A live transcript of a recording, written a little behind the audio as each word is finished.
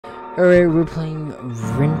Alright, we're playing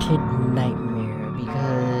Rented Nightmare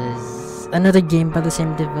because another game by the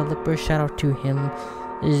same developer. Shout out to him.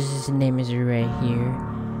 His name is right here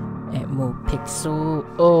at MoPixel.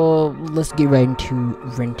 Oh, let's get right into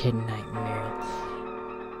Rented Nightmare.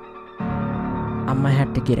 I might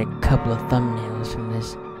have to get a couple of thumbnails from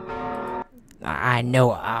this. I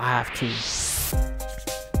know I'll have to.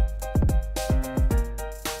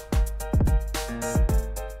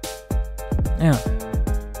 Yeah.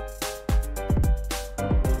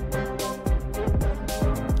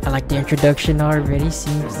 I like the introduction already.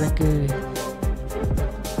 Seems like a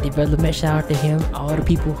development. Shout out to him. All the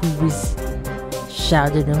people who was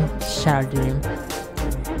shouted him.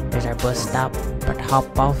 There's our bus stop. About to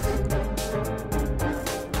hop off.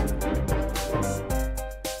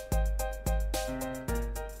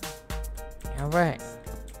 Alright.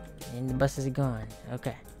 And the bus is gone.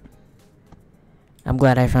 Okay. I'm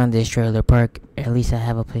glad I found this trailer park. At least I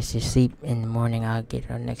have a place to sleep. In the morning I'll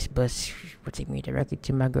get our next bus, will take me directly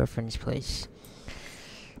to my girlfriend's place.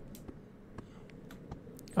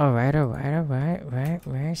 Alright.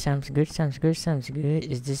 Sounds good.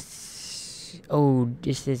 Is this... Oh,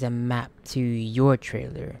 this is a map to your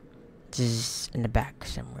trailer. This is in the back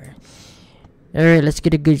somewhere. Alright, let's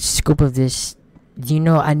get a good scope of this. Do you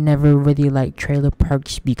know I never really like trailer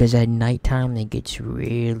parks because at nighttime it gets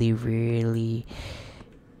really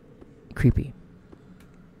creepy.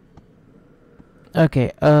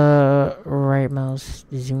 Okay, right mouse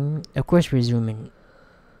zoom. Of course we're zooming.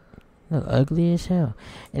 Look ugly as hell.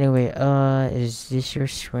 Anyway, is this your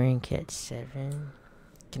swearing cat 7?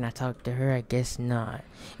 Can I talk to her? I guess not.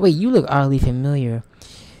 Wait, you look oddly familiar.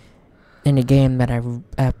 In a game that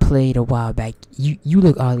I played a while back, you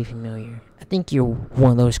look oddly familiar. I think you're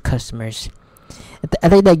one of those customers. I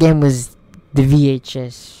think that game was the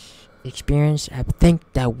VHS Experience. I think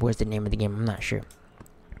that was the name of the game. I'm not sure,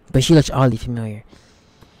 but she looks oddly familiar.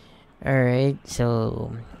 Alright,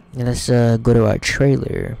 so let's go to our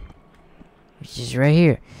trailer, which is right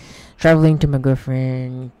here. Traveling to my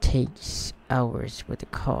girlfriend takes hours with the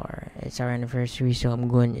car. It's our anniversary, so I'm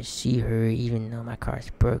going to see her even though my car's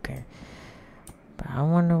broken. But I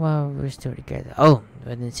wonder why we're still together. Oh,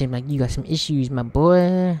 but it seems like you got some issues, my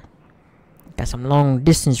boy. Got some long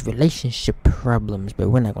distance relationship problems, but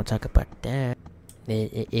we're not gonna talk about that.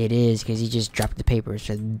 It is because he just dropped the paper.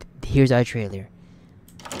 So here's our trailer.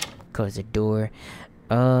 Close the door.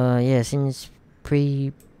 Yeah, seems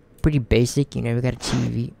pretty basic. You know, we got a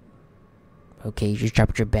TV. Okay, you just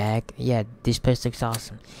dropped your bag. Yeah, this place looks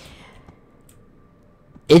awesome.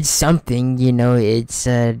 It's something, you know. It's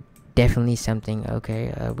definitely something.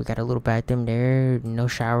 Okay, we got a little bathroom there. No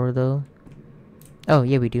shower though. Oh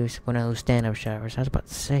yeah, we do. It's one of those stand-up showers. I was about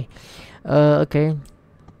to say. Okay.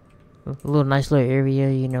 A little nice little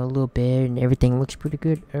area, you know, a little bed and everything looks pretty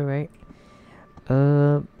good. All right.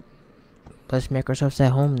 Let's make ourselves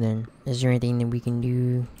at home then. Is there anything that we can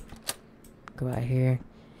do? Go out here.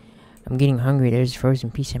 I'm getting hungry. There's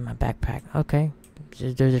frozen pizza in my backpack. Okay.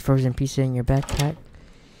 There's a frozen pizza in your backpack.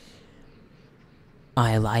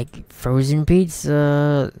 I like frozen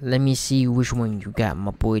pizza. Let me see which one you got,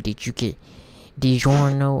 my boy. Did you get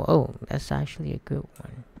DiGiorno? Oh, that's actually a good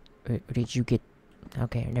one. Or did you get...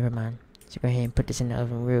 Okay, never mind. So go ahead and put this in the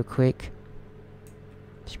oven real quick.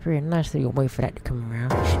 It's pretty nice. You'll wait for that to come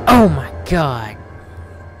around. Oh my god.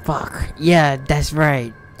 Fuck. Yeah, that's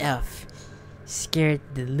right. F. Scared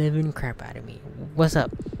the living crap out of me. What's up?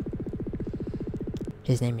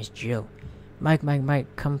 His name is Joe. Mike,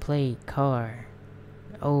 come play car.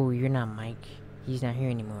 Oh, you're not Mike. He's not here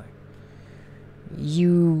anymore.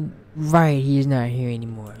 You right, he's not here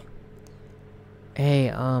anymore.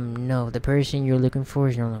 Hey, no, the person you're looking for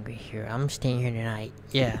is no longer here. I'm staying here tonight.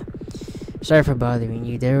 Yeah. Sorry for bothering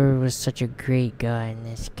you. There was such a great guy in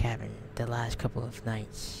this cabin the last couple of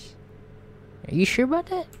nights. Are you sure about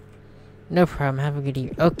that? No problem. Have a good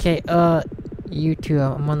evening. Okay, you two,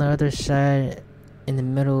 I'm on the other side in the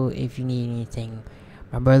middle if you need anything.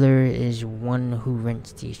 My brother is one who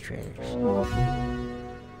rents these trailers.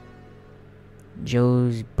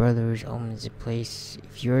 Joe's brothers owns the place.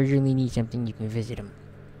 If you urgently need something, you can visit him.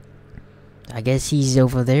 I guess he's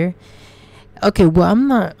over there. Okay, well, I'm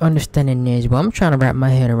not understanding this, but I'm trying to wrap my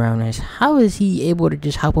head around this. How is he able to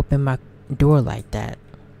just hop up in my door like that?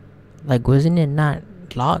 Like, wasn't it not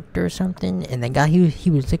locked or something? And the guy he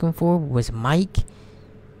was looking for was Mike.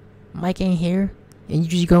 Mike ain't here, and you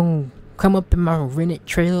just gonna come up in my rented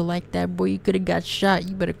trailer like that, boy? You could have got shot.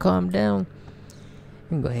 You better calm down.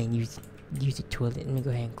 Let me go ahead and use the toilet. Let me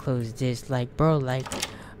go ahead and close this. Like, bro, like,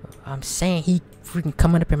 I'm saying he freaking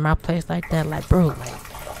coming up in my place like that. Like, bro,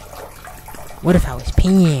 like, What if I was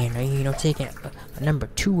peeing or, you know, taking a number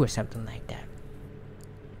 2 or something like that?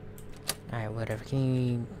 Alright, whatever. Can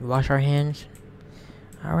you wash our hands?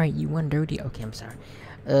 Alright, you want dirty? Okay, I'm sorry.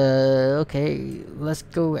 Okay. Let's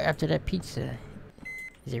go after that pizza.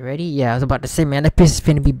 Is it ready? Yeah, I was about to say, man, that pizza's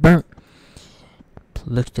finna be burnt.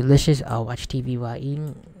 Looks delicious. I'll watch TV while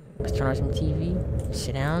eating. Let's turn on some TV.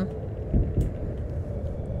 Sit down.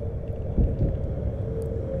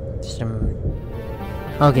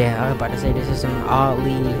 Okay, I was about to say this is some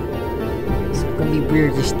oddly. It's gonna be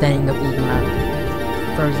weird just standing up eating my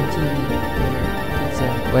frozen TV, pizza,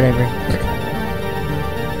 whatever.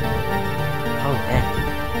 Oh man,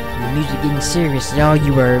 the music getting serious, y'all.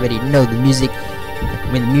 You already know the music.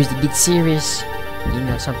 When the music gets serious, you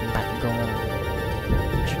know something about to go on.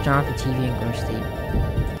 Just turn off the TV and go to sleep.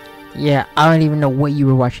 Yeah, I don't even know what you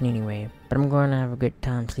were watching anyway. But I'm going to have a good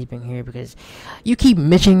time sleeping here because you keep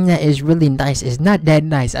mentioning that it's really nice. It's not that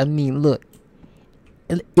nice. I mean, look.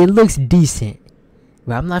 It looks decent.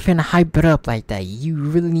 But I'm not finna hype it up like that. You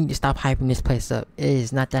really need to stop hyping this place up. It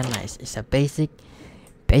is not that nice. It's a basic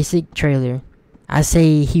trailer. I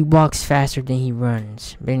say he walks faster than he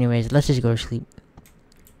runs. But anyways, let's just go to sleep.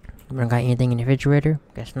 We don't got anything in the refrigerator?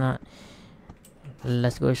 Guess not.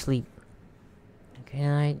 Let's go to sleep. Okay,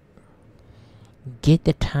 night. Get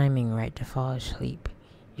the timing right to fall asleep.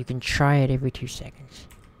 You can try it every 2 seconds.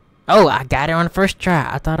 Oh, I got it on the first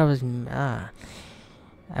try. I thought I was... I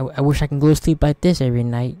wish I can go to sleep like this every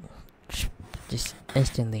night. Just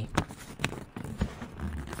instantly.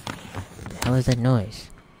 The hell is that noise?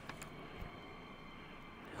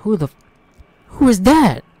 Who is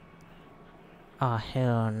that? Oh,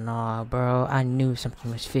 hell no, bro. I knew something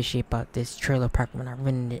was fishy about this trailer park when I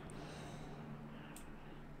rented it.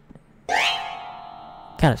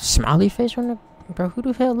 Got a smiley face on the... Bro, who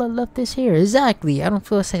the hell left this here? Exactly. I don't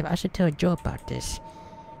feel safe. I should tell Joe about this.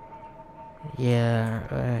 Yeah,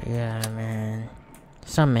 man.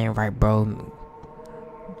 Something ain't right, bro.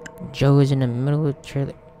 Joe is in the middle of the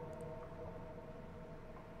trailer.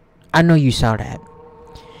 I know you saw that.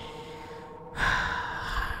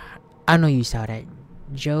 I know you saw that.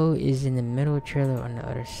 Joe is in the middle of the trailer on the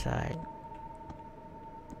other side.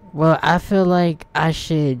 Well, I feel like I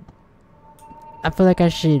should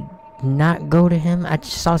not go to him. I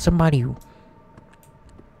just saw somebody who...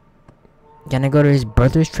 Can I go to his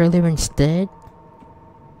brother's trailer instead?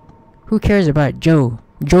 Who cares about Joe?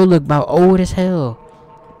 Joe look about old as hell.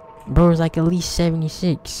 Bro's like at least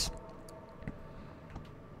 76.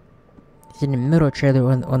 He's in the middle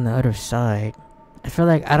trailer on the other side. I feel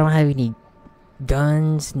like I don't have any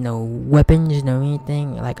guns, no weapons, no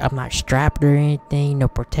anything. Like I'm not strapped or anything. No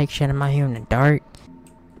protection. I'm out here in the dark.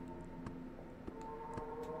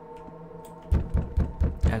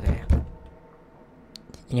 Okay.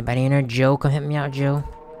 Anybody in there? Joe, come help me out, Joe.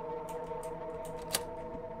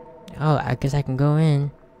 Oh, I guess I can go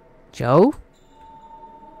in. Joe?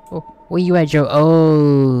 Oh, where you at, Joe?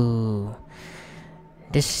 Oh.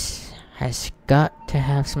 This has got to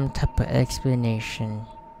have some type of explanation.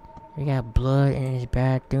 We got blood in his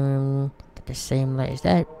bathroom. The same light. Is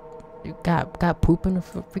that... Got poop in the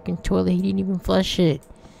freaking toilet? He didn't even flush it.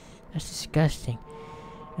 That's disgusting.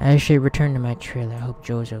 I should return to my trailer. I hope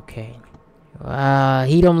Joe's okay.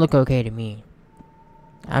 He don't look okay to me.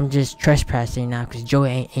 I'm just trespassing now because Joe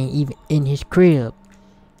ain't even in his crib.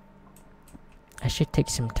 I should take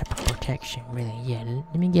some type of protection, really. Yeah,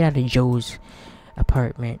 let me get out of Joe's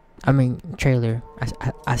apartment. I mean, trailer.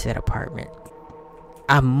 I said apartment.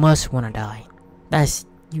 I must want to die. That's...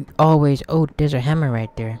 You always... Oh, there's a hammer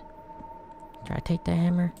right there. Should I take that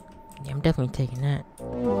hammer? Yeah, I'm definitely taking that.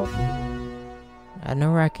 I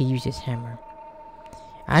know where I can use this hammer.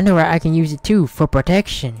 I know where I can use it too, for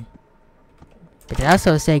protection. But it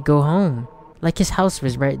also said go home. Like his house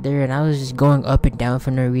was right there and I was just going up and down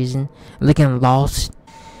for no reason. Looking lost.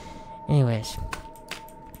 Anyways.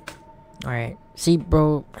 Alright. See,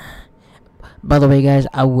 bro. By the way, guys,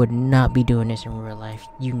 I would not be doing this in real life.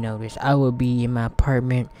 You know this. I would be in my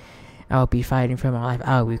apartment. I would be fighting for my life.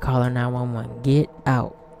 I would be calling 911. Get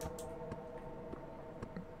out.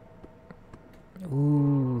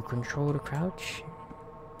 Ooh, control the crouch.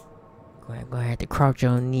 Go ahead to crouch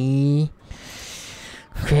on knee.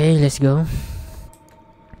 Okay, let's go.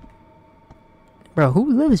 Bro,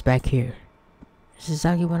 who lives back here? This is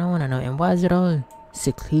exactly what I want to know. And why is it all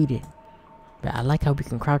secluded? But I like how we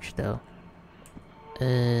can crouch though.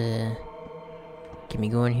 Can we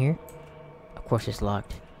go in here? Of course it's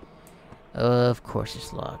locked. Of course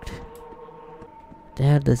it's locked. What the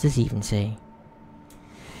hell does this even say?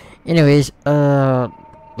 Anyways,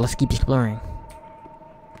 let's keep exploring.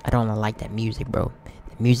 I don't like that music, bro.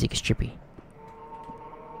 The music is trippy.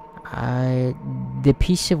 The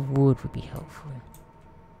piece of wood would be helpful.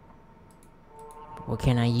 Well,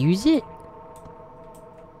 can I use it?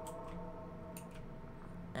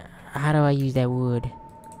 How do I use that wood?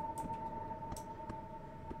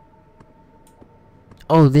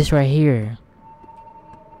 Oh, this right here.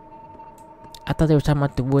 I thought they were talking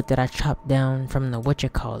about the wood that I chopped down from the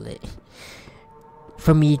whatchamacallit.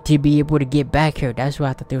 For me to be able to get back here. That's what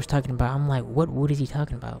I thought they was talking about. I'm like, what wood is he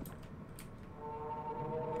talking about?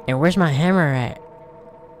 And where's my hammer at?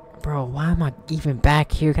 Bro, why am I even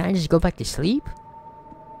back here? Can I just go back to sleep?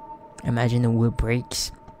 Imagine the wood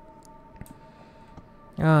breaks.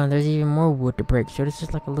 Oh, there's even more wood to break. So this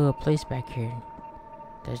is like a little place back here.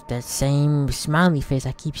 There's that same smiley face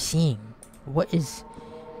I keep seeing. What is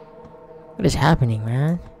happening,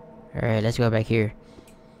 man? Alright, let's go back here.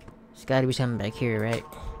 There's gotta be something back here, right?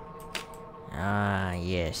 Ah,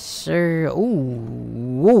 yes, sir.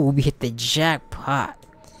 Ooh, we hit the jackpot.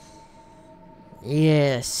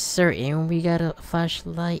 Yes, sir. And we got a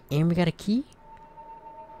flashlight. And we got a key.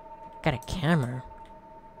 Got a camera.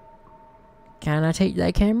 Can I take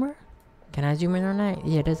that camera? Can I zoom in on that?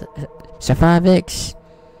 Yeah, there's it's a 5X.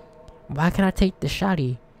 Why can't I take the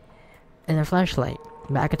shotty and the flashlight?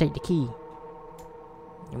 But I can take the key.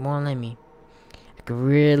 It won't let me. I could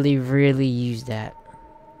really, really use that.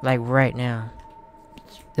 Like right now.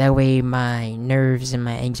 That way my nerves and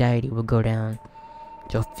my anxiety will go down.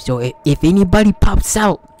 So if anybody pops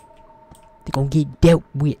out, they're gonna get dealt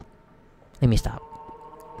with. Let me stop.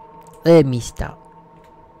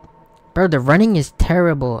 Bro, the running is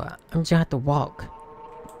terrible. I'm just gonna have to walk.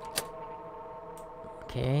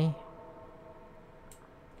 Okay.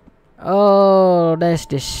 Oh, that's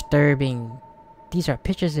disturbing. These are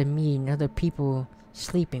pictures of me and other people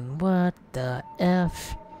sleeping. What the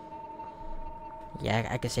F? Yeah,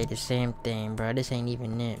 I could say the same thing, bro. This ain't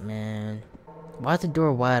even it, man. Why is the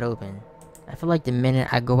door wide open? I feel like the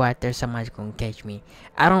minute I go out there, somebody's gonna catch me.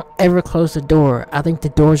 I don't ever close the door. I think the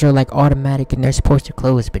doors are like automatic and they're supposed to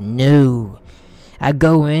close, but no. I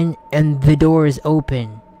go in and the door is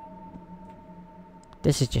open.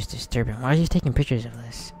 This is just disturbing. Why are you taking pictures of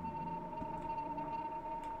this?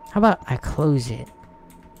 How about I close it?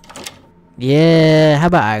 Yeah, how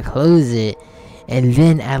about I close it? And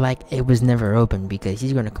then I like it was never open because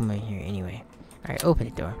he's gonna come in here anyway. Alright, open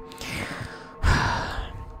the door.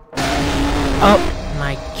 Oh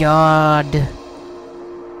my god.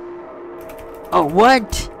 Oh,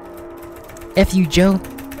 what? F you, Joe.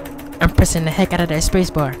 I'm pressing the heck out of that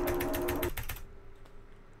spacebar.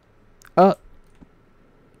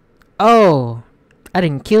 Oh, I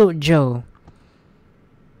didn't kill Joe.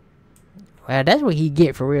 Well, that's what he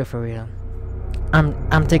get for real, for real.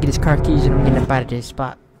 I'm taking his car keys and I'm getting up out of this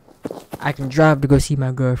spot. I can drive to go see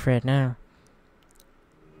my girlfriend now.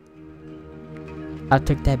 I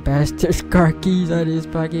took that bastard's car keys out of his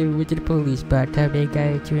pocket and went to the police. By the time they got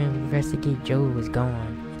here to investigate, Joe was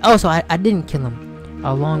gone. Oh, so I didn't kill him,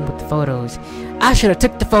 along with the photos. I should have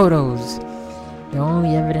took the photos. The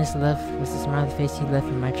only evidence left was the smiley face he left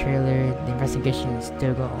in my trailer. The investigation is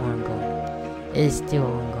still ongoing. It's still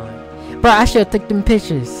ongoing. Bro, I should have took them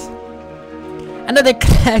pictures. Another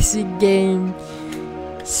classic game.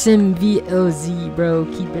 Sim VLZ, bro.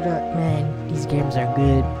 Keep it up, man. These games are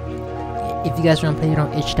good. If you guys want to play it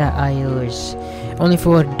on itch.io, it's only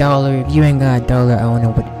for $1. If you ain't got $1, I don't know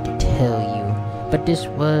what to tell you. But this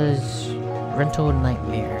was Rental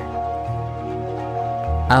Nightmare.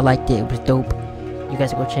 I liked it. It was dope. You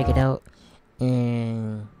guys go check it out.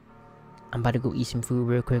 And I'm about to go eat some food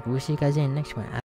real quick. We'll see you guys in the next one.